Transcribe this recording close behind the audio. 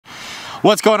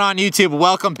What's going on, YouTube?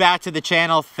 Welcome back to the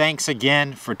channel. Thanks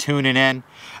again for tuning in.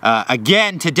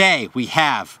 Again, today we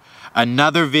have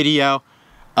another video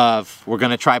of we're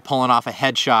gonna try pulling off a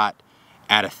headshot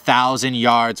at 1,000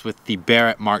 yards with the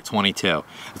Barrett MK22.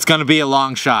 It's gonna be a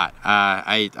long shot.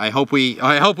 I hope we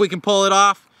can pull it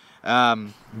off,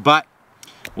 but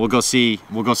we'll go see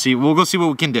what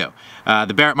we can do.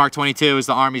 The Barrett MK22 is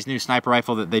the Army's new sniper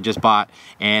rifle that they just bought,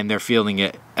 and they're fielding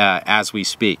it as we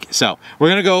speak. So we're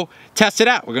gonna go test it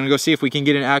out. We're gonna go see if we can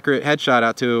get an accurate headshot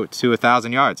out to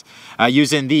 1,000 yards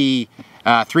using the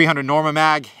 300 Norma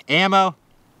Mag ammo.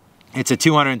 It's a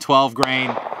 212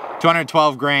 grain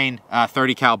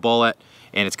 30 cal bullet,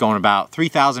 and it's going about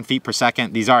 3,000 feet per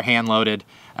second. These are hand loaded,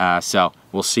 so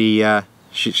we'll see.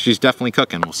 She's definitely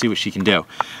cooking. We'll see what she can do.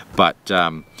 But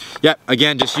yeah,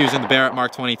 again, just using the Barrett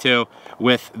MK22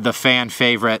 with the fan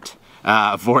favorite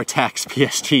Vortex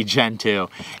PST Gen 2.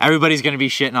 Everybody's gonna be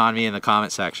shitting on me in the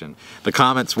comment section. The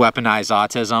comments weaponize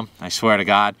autism. I swear to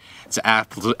God, it's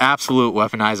absolute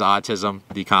weaponized autism,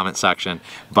 the comment section.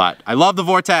 But I love the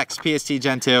Vortex PST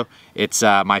Gen 2. It's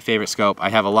my favorite scope. I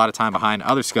have a lot of time behind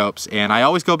other scopes, and I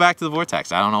always go back to the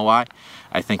Vortex. I don't know why.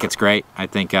 I think it's great. I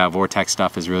think Vortex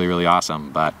stuff is really, really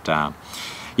awesome. But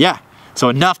yeah, so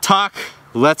enough talk.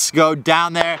 Let's go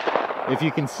down there. If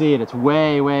you can see it, it's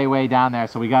way, way, way down there.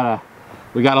 So we got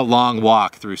a long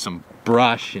walk through some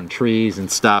brush and trees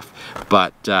and stuff.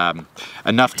 But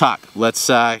enough talk. Let's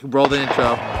roll the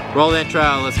intro. Roll the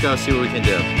intro. Let's go see what we can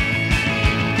do.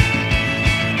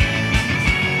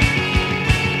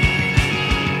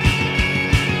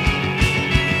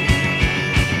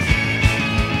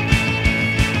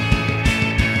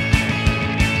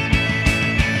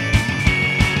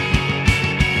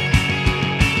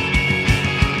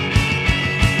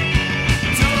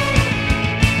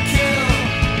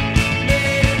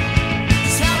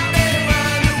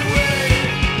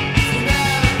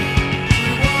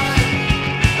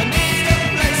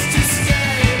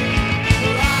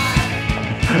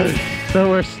 So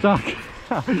we're stuck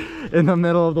in the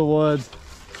middle of the woods.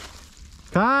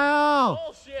 Kyle!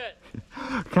 Oh shit!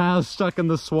 Kyle's stuck in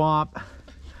the swamp.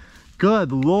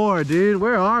 Good Lord, dude,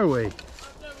 where are we?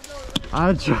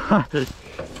 I'm trying.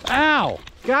 Ow!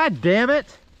 God damn it!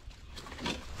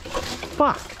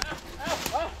 Fuck!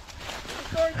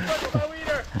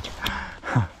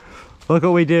 Look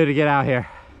what we do to get out here.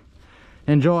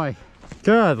 Enjoy.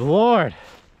 Good Lord.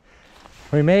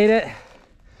 We made it.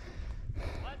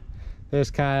 There's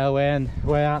Kyle way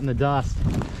out in the dust.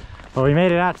 But we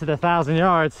made it out to the 1,000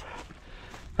 yards.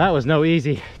 That was no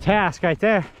easy task right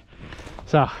there.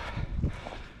 So,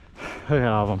 look at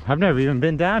all of them. I've never even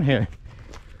been down here.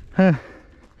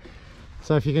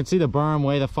 So if you can see the berm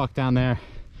way the fuck down there,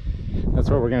 that's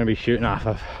where we're gonna be shooting off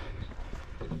of.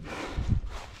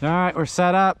 All right, we're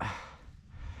set up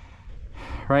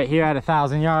right here at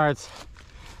 1,000 yards.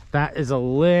 That is a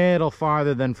little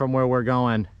farther than from where we're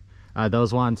going,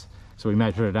 those ones. So we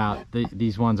measured it out.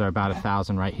 These ones are about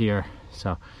 1,000 right here.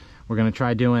 So we're gonna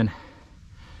try doing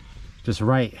just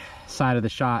right side of the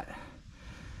shot,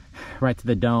 right to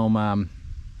the dome,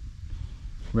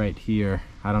 right here.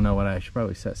 I don't know what I should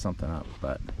probably set something up,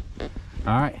 but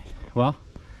all right. Well,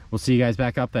 we'll see you guys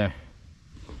back up there.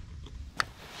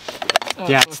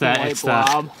 Yeah, it's that. It's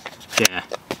blob. Yeah.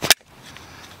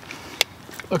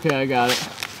 Okay, I got it.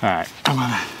 All right.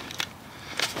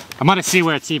 I'm gonna see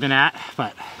where it's even at,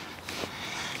 but.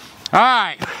 All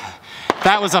right,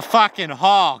 that was a fucking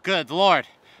haul, good Lord.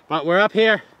 But we're up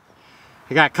here.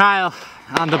 I got Kyle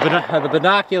on the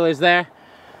binoculars there.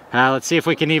 Let's see if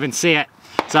we can even see it.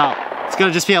 So it's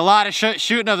gonna just be a lot of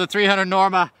shooting of the 300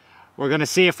 Norma. We're gonna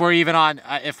see if we're even on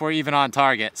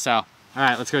target. So, all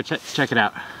right, let's go check it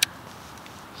out.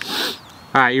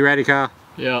 All right, you ready, Kyle?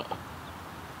 Yeah.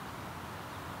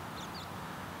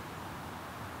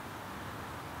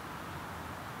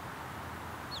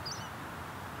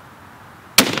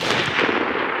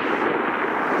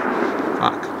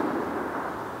 Fuck.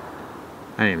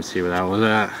 I didn't even see where that was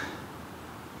at.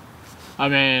 I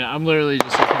mean, I'm literally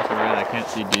just looking for red. I can't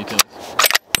see details.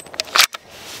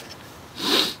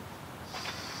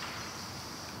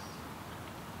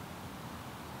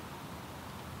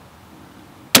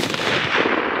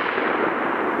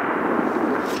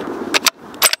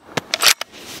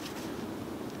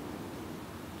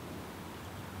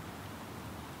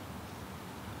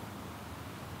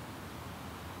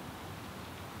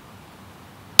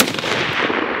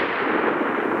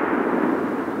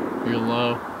 You're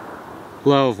low.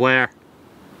 Low of where?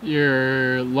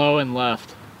 You're low and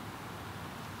left.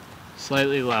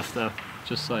 Slightly left though,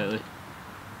 just slightly.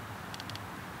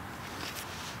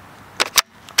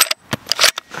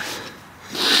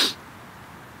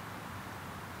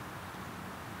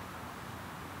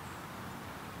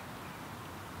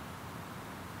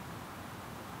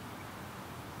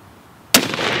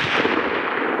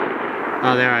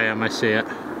 Oh, there I am. I see it.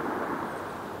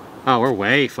 Oh, we're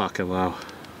way fucking low.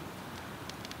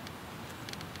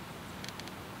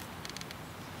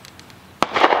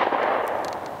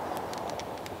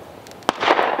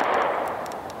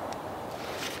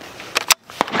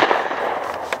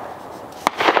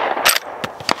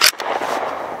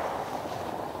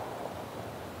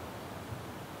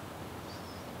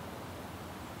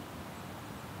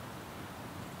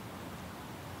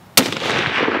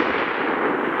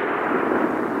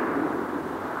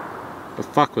 The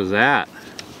fuck was that?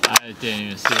 I didn't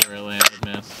even see where it landed,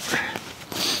 man.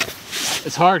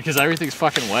 It's hard because everything's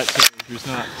fucking wet. So there's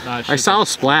not I saw a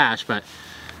splash, but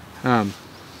I'm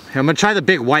gonna try the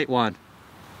big white one.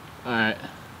 All right.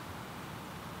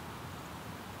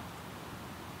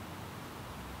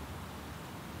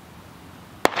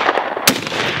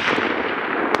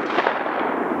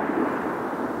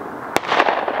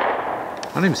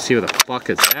 I don't even see what the fuck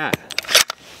is that.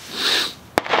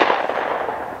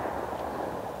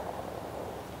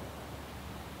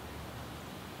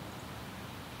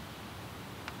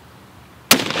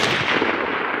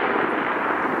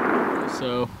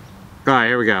 So. Alright,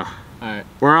 here we go. Alright.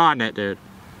 We're on it, dude.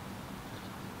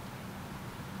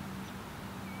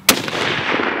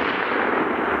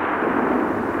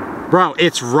 Bro,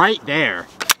 it's right there.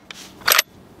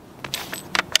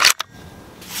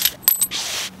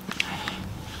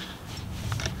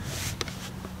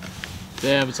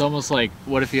 Damn, it's almost like,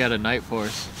 what if you had a night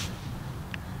force?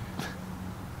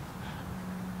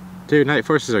 Dude, night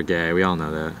forces are gay. We all know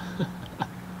that.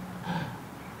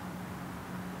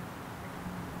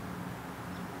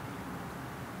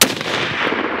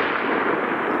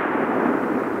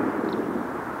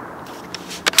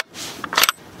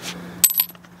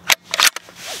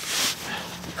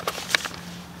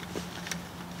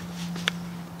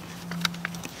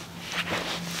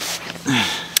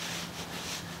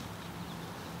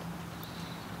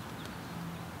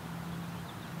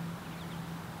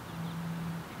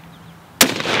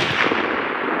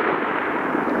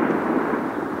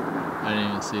 I didn't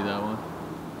even see that one.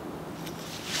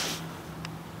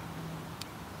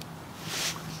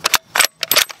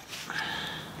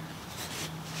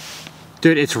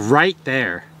 Dude, it's right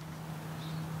there.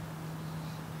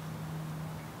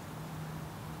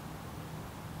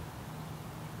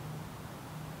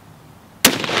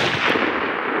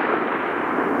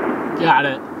 Got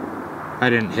it. I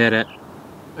didn't hit it.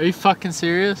 Are you fucking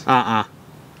serious?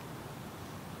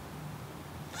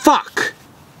 Fuck!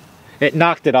 It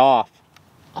knocked it off.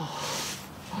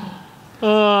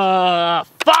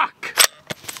 Fuck!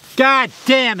 God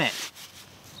damn it!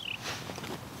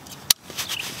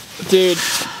 Dude,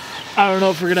 I don't know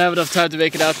if we're gonna have enough time to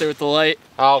make it out there with the light.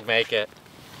 I'll make it.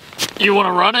 You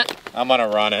wanna run it? I'm gonna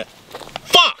run it.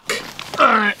 Fuck!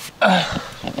 Alright.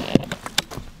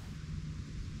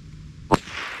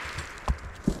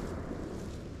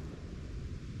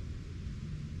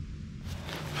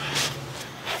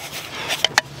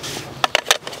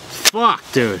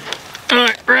 Fuck, dude.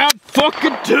 Alright, round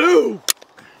fucking 2!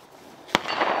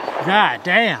 God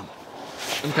damn.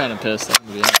 I'm kinda pissed, I'm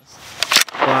gonna be honest.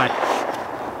 Why?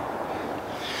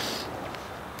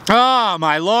 Oh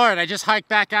my lord, I just hiked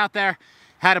back out there.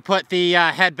 Had to put the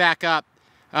head back up.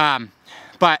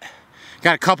 But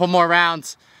got a couple more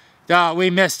rounds. We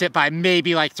missed it by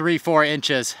maybe like 3-4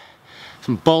 inches.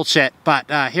 Some bullshit,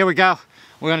 but here we go.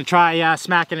 We're gonna try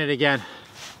smacking it again.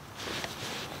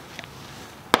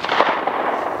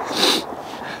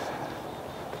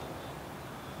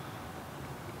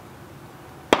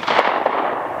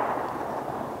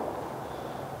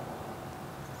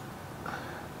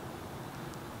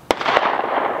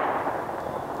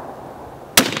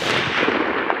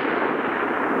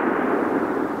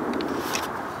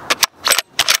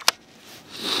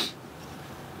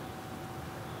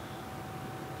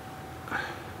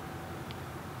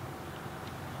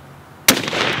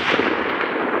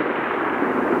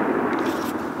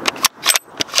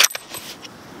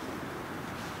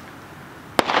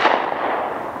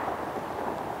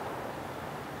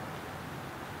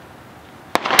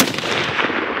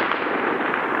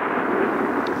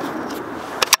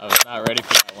 Not ready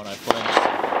for that one, I flinched.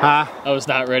 Huh? I was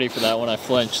not ready for that one, I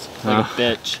flinched. Like a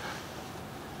bitch.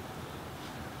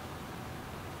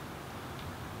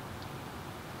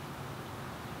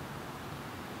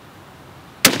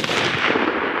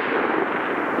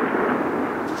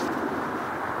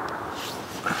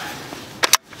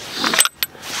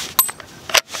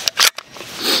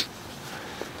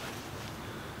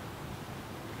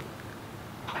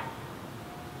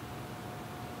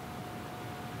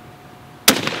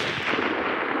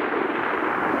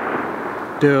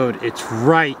 Dude, it's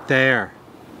right there.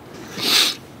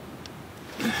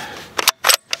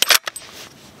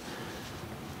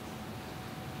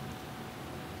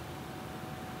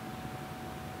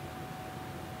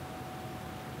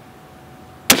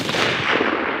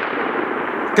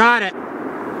 Got it.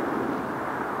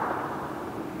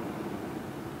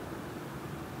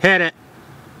 Hit it.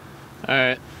 All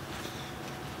right.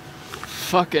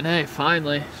 Fucking hey,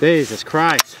 finally. Jesus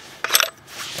Christ.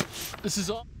 This is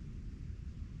all.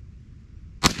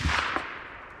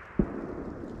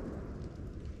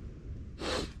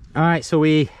 All right, so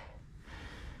we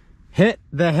hit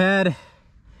the head.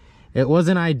 It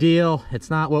wasn't ideal. It's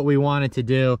not what we wanted to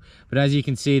do, but as you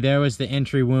can see, there was the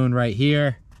entry wound right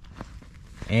here,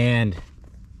 and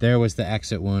there was the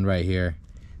exit wound right here.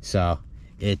 So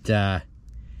it,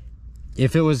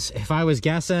 if I was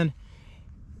guessing,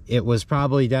 it was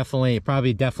probably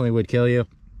definitely would kill you.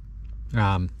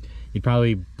 You'd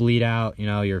probably bleed out, you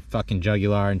know, your fucking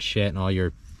jugular and shit, and all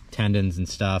your tendons and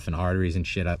stuff and arteries and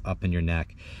shit up in your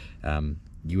neck.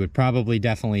 You would probably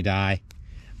definitely die,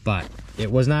 but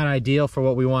it was not ideal for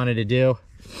what we wanted to do.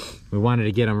 We wanted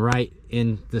to get him right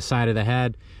in the side of the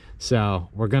head. So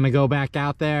we're gonna go back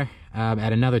out there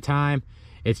at another time.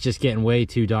 It's just getting way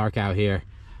too dark out here.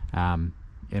 And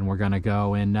we're gonna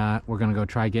go and we're gonna go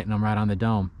try getting him right on the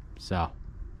dome. So,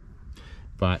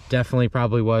 but definitely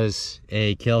probably was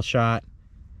a kill shot,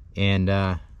 and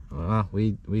well,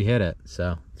 we hit it,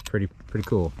 so it's pretty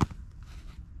cool.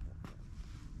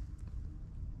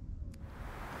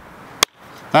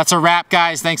 That's a wrap,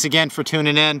 guys. Thanks again for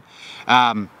tuning in.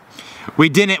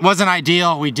 It wasn't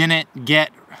ideal. We didn't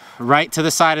get right to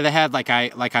the side of the head like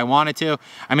I wanted to.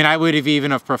 I mean, I would have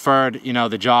even preferred, you know,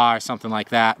 the jaw or something like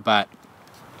that, but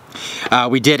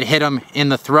we did hit him in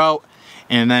the throat,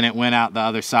 and then it went out the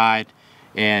other side,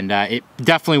 and it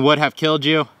definitely would have killed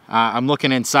you. I'm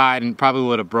looking inside, and probably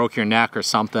would have broke your neck or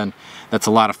something. That's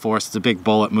a lot of force. It's a big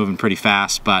bullet moving pretty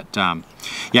fast, but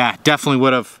yeah, definitely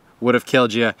would have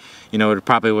killed you. You know, it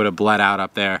probably would have bled out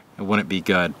up there. It wouldn't be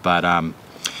good, but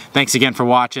thanks again for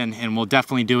watching, and we'll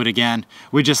definitely do it again.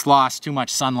 We just lost too much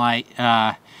sunlight.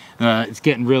 It's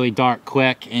getting really dark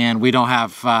quick, and we don't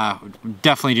have,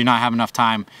 definitely do not have enough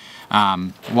time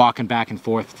walking back and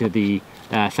forth to the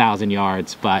 1,000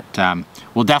 yards, but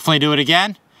we'll definitely do it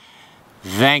again.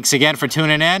 Thanks again for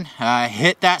tuning in.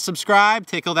 Hit that subscribe,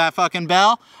 tickle that fucking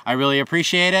bell. I really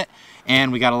appreciate it,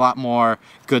 and we got a lot more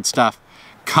good stuff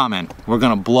coming. We're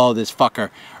gonna blow this fucker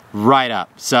right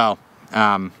up. So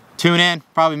tune in,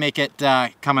 probably make it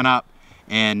coming up,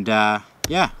 and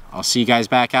yeah, I'll see you guys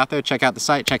back out there. Check out the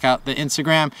site, check out the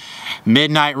Instagram,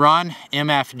 MidnightRun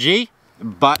MFG.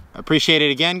 But appreciate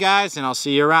it again, guys, and I'll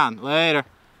see you around. Later.